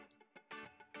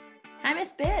Hi,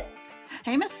 Miss Bit.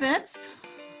 Hey, Miss Fitz.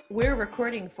 We're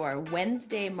recording for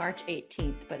Wednesday, March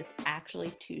 18th, but it's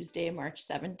actually Tuesday, March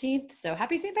 17th. So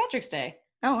happy St. Patrick's Day.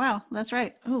 Oh, wow. That's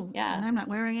right. Oh, Yeah, and I'm not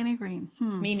wearing any green.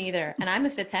 me neither. And I'm a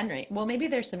Fitzhenry. Well, maybe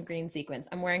there's some green sequins.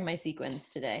 I'm wearing my sequins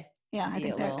today Yeah, to I be a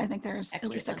think little there's at extra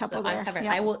least a slim. So couple I'm there. covered.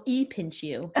 Yep. I will pinch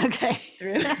you Okay.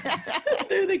 through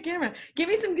through the camera. Give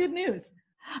me some good news.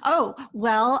 Oh,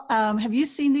 well, have you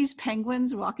seen these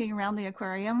penguins walking around the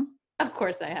aquarium? Of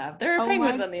course I have. There are Oh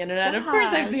penguins my on the internet. Of course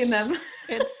I've seen gosh. them.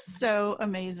 It's so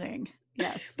amazing.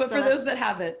 Yes. But So for that's those that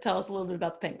haven't, tell us a little bit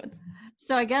about the penguins.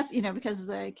 so I guess, because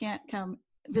they can't come,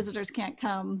 visitors can't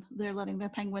come, they're letting the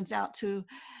penguins out to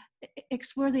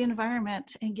explore the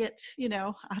environment and get,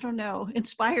 I don't know,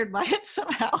 inspired by it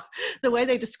somehow. The way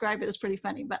they describe it is pretty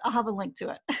funny, but I'll have a link to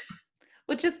it.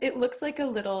 Well, it looks like a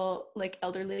little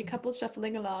elderly couple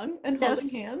shuffling along and holding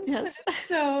Yes, hands. yes.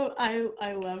 So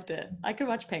I loved it. I could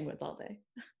watch penguins all day.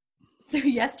 So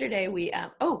yesterday I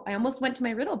almost went to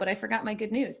my riddle, but I forgot my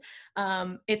good news.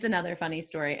 It's another funny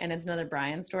story, and it's another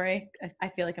Brian story. I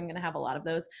feel like I'm going to have a lot of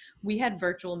those. We had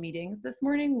virtual meetings this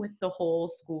morning with the whole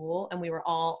school, and we were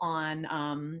all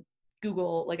on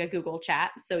Google, like a Google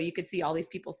chat. So you could see all these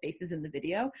people's faces in the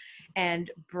video.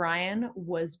 And Brian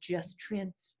was just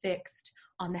transfixed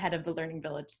on the head of the Learning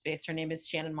Village space. Her name is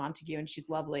Shannon Montague, and she's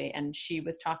lovely. And she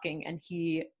was talking, and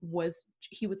he was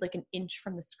like an inch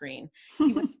from the screen.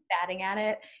 He was batting at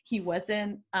it. He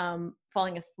wasn't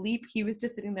falling asleep. He was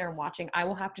just sitting there and watching. I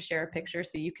will have to share a picture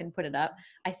so you can put it up.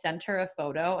 I sent her a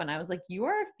photo, and I was like, you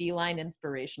are a feline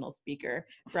inspirational speaker.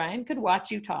 Brian could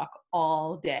watch you talk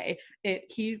all day.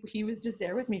 He was just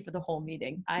there with me for the whole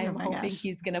meeting. I am hoping Gosh.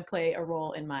 he's going to play a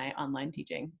role in my online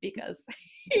teaching because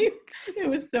it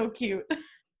was so cute.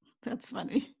 That's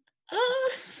funny.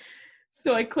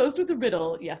 So I closed with a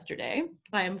riddle yesterday.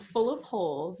 I am full of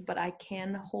holes, but I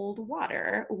can hold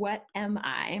water. What am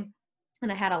I?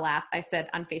 And I had a laugh. I said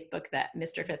on Facebook that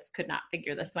Mr. Fitz could not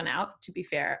figure this one out. To be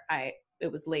fair,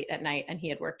 it was late at night and he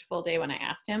had worked a full day when I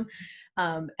asked him.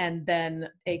 And then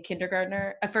a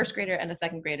first grader and a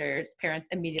second grader's parents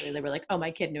immediately, they were like, oh, my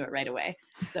kid knew it right away.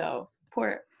 So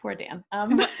poor Dan.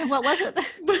 What was it?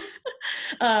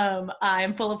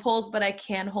 I'm full of holes, but I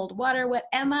can hold water. What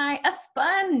am I? A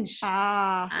sponge.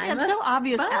 It's so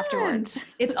obvious afterwards.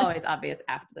 It's always obvious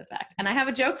after the fact. And I have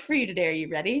a joke for you today. Are you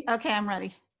ready? Okay, I'm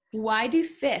ready. Why do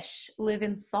fish live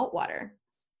in salt water?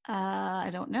 I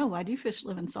don't know. Why do fish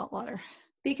live in salt water?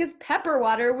 Because pepper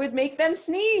water would make them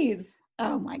sneeze.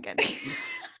 Oh my goodness.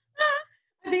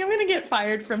 I think I'm going to get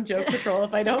fired from Joke Patrol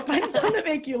if I don't find some that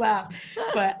make you laugh.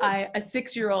 But a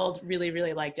 6-year-old really,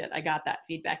 really liked it. I got that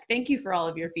feedback. Thank you for all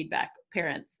of your feedback,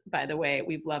 parents, by the way.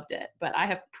 We've loved it. But I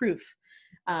have proof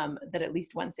that at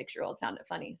least one 6-year-old found it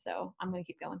funny. So I'm going to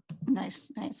keep going.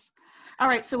 Nice. All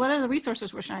right. So what are the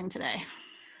resources we're sharing today?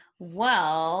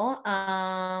 Well,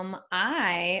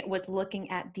 I was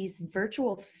looking at these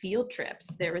virtual field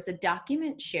trips. There was a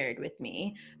document shared with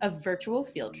me of virtual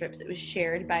field trips. It was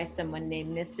shared by someone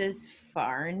named Mrs.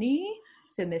 Farney.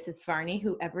 So Mrs. Farney,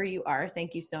 whoever you are,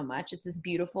 thank you so much. It's this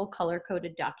beautiful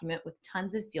color-coded document with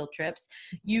tons of field trips.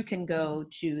 You can go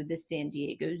to the San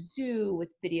Diego Zoo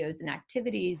with videos and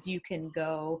activities. You can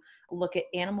go look at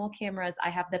animal cameras. I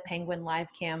have the penguin live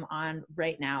cam on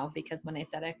right now because when I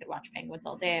said I could watch penguins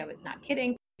all day, I was not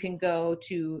kidding. You can go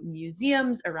to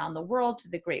museums around the world, to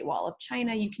the Great Wall of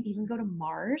China. You can even go to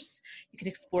Mars. You can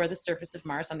explore the surface of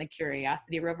Mars on the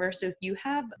Curiosity rover. So if you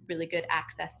have really good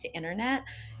access to internet,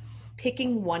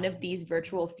 picking one of these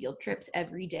virtual field trips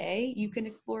every day, you can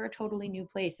explore a totally new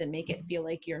place and make it feel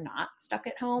like you're not stuck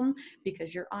at home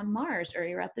because you're on Mars or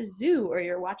you're at the zoo or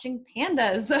you're watching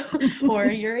pandas or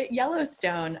you're at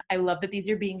Yellowstone. I love that these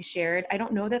are being shared. I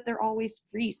don't know that they're always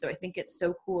free, so I think it's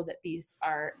so cool that these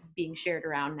are being shared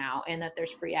around now and that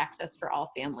there's free access for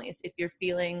all families. If you're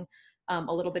feeling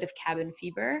a little bit of cabin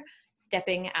fever,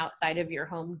 stepping outside of your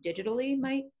home digitally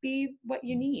might be what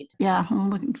you need. Yeah, I'm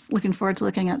looking forward to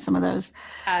looking at some of those.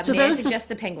 So I suggest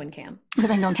the Penguin Cam. The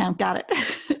Penguin Cam, got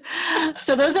it.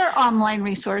 So those are online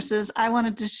resources. I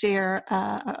wanted to share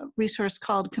a resource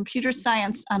called Computer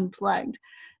Science Unplugged.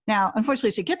 Now,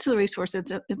 unfortunately, to get to the resource,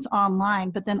 it's online,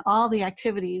 but then all the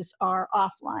activities are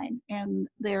offline, and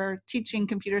they're teaching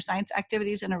computer science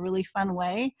activities in a really fun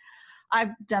way.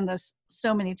 I've done this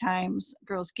so many times,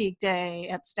 Girls Geek Day,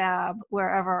 at STAB,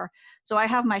 wherever. So I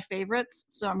have my favorites.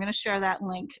 So I'm going to share that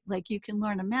link. Like you can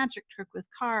learn a magic trick with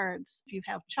cards. If you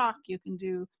have chalk, you can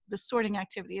do the sorting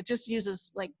activity. It just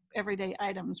uses like everyday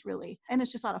items really. And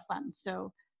it's just a lot of fun.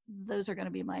 So those are going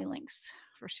to be my links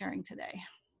for sharing today.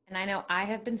 And I know I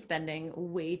have been spending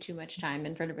way too much time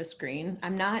in front of a screen.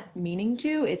 I'm not meaning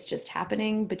to, it's just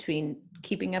happening between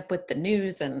keeping up with the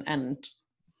news and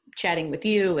chatting with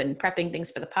you and prepping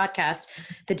things for the podcast,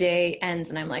 the day ends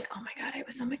and I'm like, oh my God, I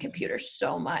was on my computer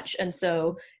so much. And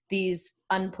so these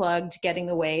unplugged, getting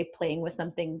away, playing with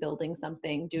something, building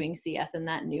something, doing CS in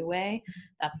that new way,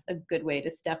 that's a good way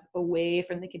to step away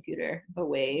from the computer,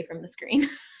 away from the screen.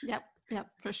 Yep,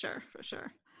 for sure.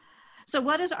 So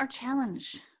what is our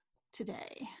challenge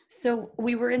today? So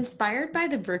we were inspired by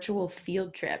the virtual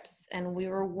field trips, and we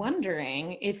were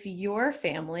wondering if your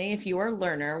family, if your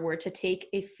learner were to take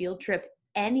a field trip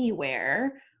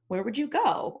anywhere, where would you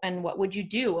go and what would you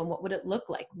do and what would it look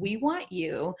like? We want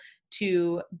you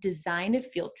to design a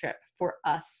field trip for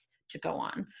us to go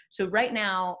on. So right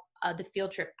now, the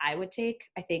field trip I would take,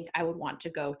 I think I would want to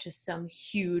go to some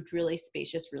huge, really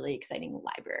spacious, really exciting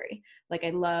library. Like I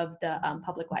love the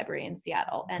public library in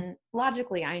Seattle. And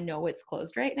logically, I know it's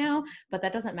closed right now, but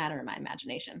that doesn't matter in my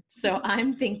imagination. So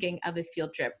I'm thinking of a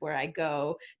field trip where I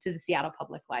go to the Seattle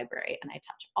Public Library and I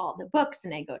touch all the books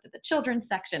and I go to the children's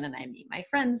section and I meet my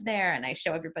friends there and I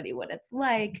show everybody what it's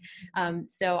like.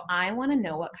 So I want to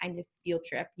know what kind of field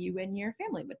trip you and your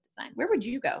family would design. Where would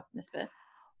you go, Ms. Bit?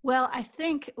 Well, I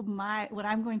think what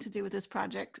I'm going to do with this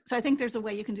project, so I think there's a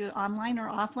way you can do it online or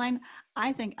offline.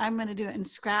 I think I'm going to do it in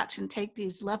Scratch and take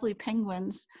these lovely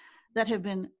penguins that have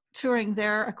been touring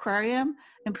their aquarium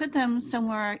and put them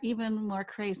somewhere even more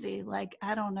crazy, like,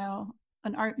 I don't know,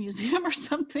 an art museum or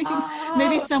something. Oh.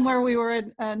 Maybe somewhere we were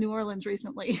in New Orleans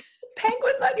recently.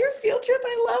 Penguins on your field trip.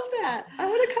 I love that. I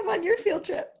want to come on your field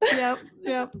trip.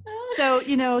 Yep.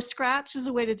 So, Scratch is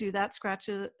a way to do that. Scratch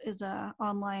is an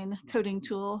online coding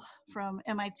tool from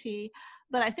MIT.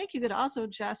 But I think you could also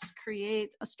just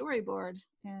create a storyboard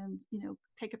and,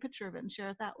 take a picture of it and share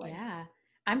it that way. Yeah.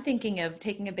 I'm thinking of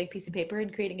taking a big piece of paper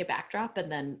and creating a backdrop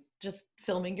and then just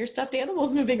filming your stuffed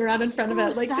animals moving around in front of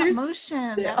it. Like stop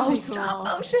motion. Stop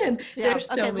motion. Yeah. There's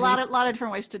so many, a lot of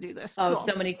different ways to do this. Oh, cool.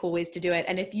 So many cool ways to do it.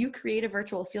 And if you create a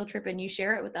virtual field trip and you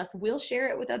share it with us, we'll share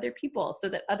it with other people so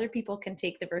that other people can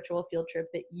take the virtual field trip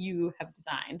that you have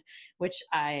designed,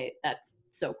 that's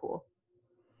so cool.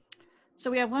 So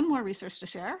we have one more resource to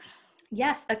share.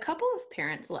 Yes, a couple of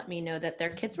parents let me know that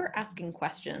their kids were asking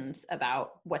questions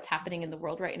about what's happening in the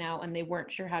world right now, and they weren't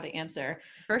sure how to answer.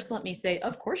 First, let me say,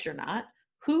 of course you're not.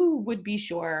 Who would be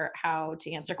sure how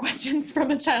to answer questions from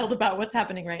a child about what's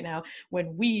happening right now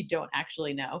when we don't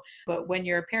actually know? But when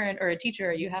you're a parent or a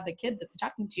teacher, you have a kid that's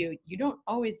talking to you, you don't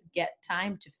always get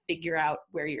time to figure out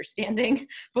where you're standing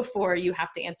before you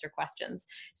have to answer questions.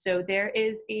 So there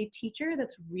is a teacher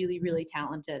that's really, really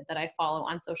talented that I follow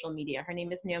on social media. Her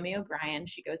name is Naomi O'Brien.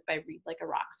 She goes by Read Like a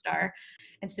Rock Star.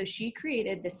 And so she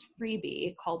created this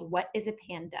freebie called What is a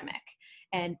Pandemic?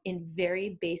 And in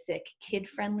very basic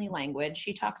kid-friendly language,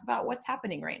 she talks about what's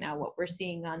happening right now, what we're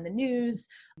seeing on the news,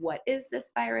 what is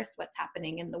this virus, what's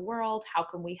happening in the world, how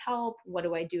can we help, what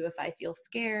do I do if I feel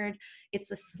scared?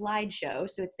 It's a slideshow,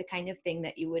 so it's the kind of thing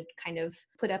that you would kind of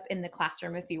put up in the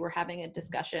classroom if you were having a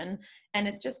discussion. And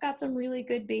it's just got some really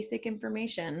good basic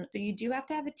information. So you do have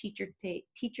to have a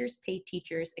Teachers Pay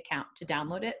Teachers account to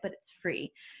download it, but it's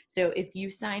free. So if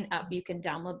you sign up, you can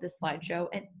download this slideshow.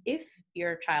 And if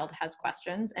your child has questions,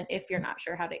 and if you're not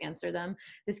sure how to answer them,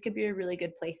 this could be a really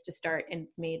good place to start, and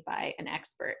it's made by an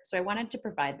expert. So I wanted to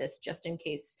provide this just in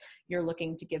case you're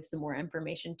looking to give some more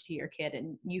information to your kid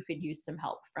and you could use some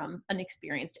help from an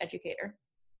experienced educator.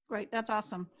 Great, that's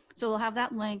awesome. So we'll have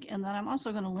that link, and then I'm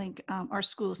also going to link our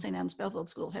school, St. Anne's Belfield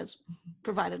School, has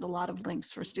provided a lot of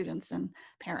links for students and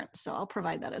parents, so I'll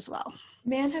provide that as well.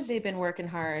 Man, have they been working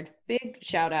hard. Big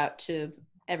shout out to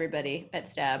everybody at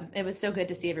STAB. It was so good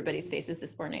to see everybody's faces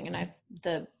this morning, and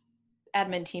the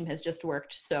admin team has just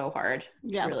worked so hard.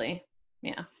 It's really,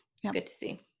 it's good to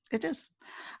see. It is.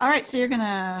 All right, so you're going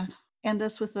to end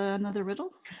us with another riddle?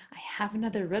 I have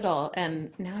another riddle,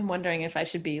 and now I'm wondering if I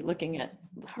should be looking at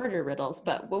harder riddles,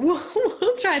 but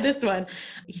we'll try this one.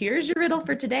 Here's your riddle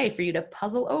for today for you to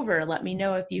puzzle over. Let me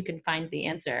know if you can find the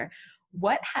answer.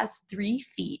 What has 3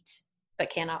 feet but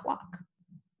cannot walk?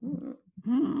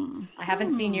 I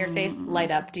haven't seen your face light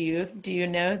up. Do you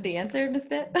know the answer, Ms.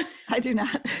 Bit? I do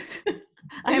not.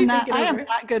 I am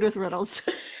not good with riddles.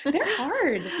 They're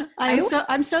hard.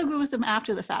 I'm so good with them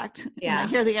after the fact. Yeah. And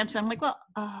I hear the answer. I'm like, well,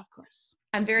 of course.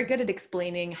 I'm very good at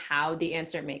explaining how the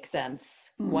answer makes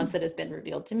sense once it has been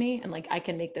revealed to me. And I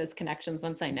can make those connections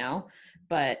once I know.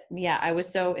 But yeah, I was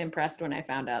so impressed when I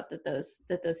found out that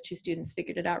those 2 students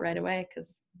figured it out right away,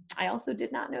 because I also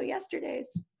did not know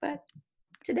yesterday's, but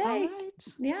today. All right.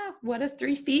 Yeah, what is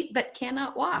 3 feet but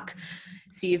cannot walk?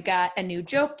 So you've got a new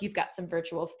joke, you've got some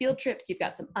virtual field trips, you've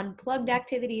got some unplugged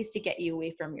activities to get you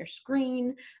away from your screen,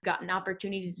 you've got an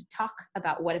opportunity to talk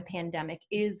about what a pandemic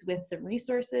is with some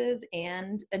resources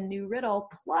and a new riddle,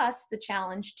 plus the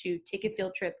challenge to take a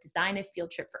field trip, design a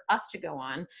field trip for us to go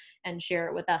on and share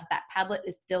it with us. That Padlet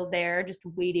is still there, just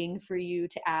waiting for you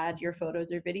to add your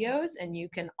photos or videos, and you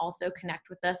can also connect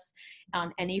with us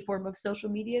on any form of social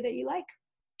media that you like.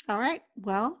 All right.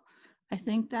 Well, I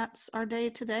think that's our day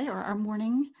today, or our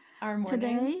morning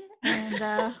today.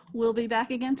 And we'll be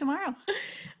back again tomorrow.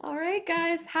 All right,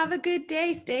 guys. Have a good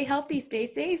day. Stay healthy. Stay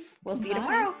safe. We'll see you Bye.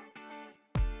 tomorrow.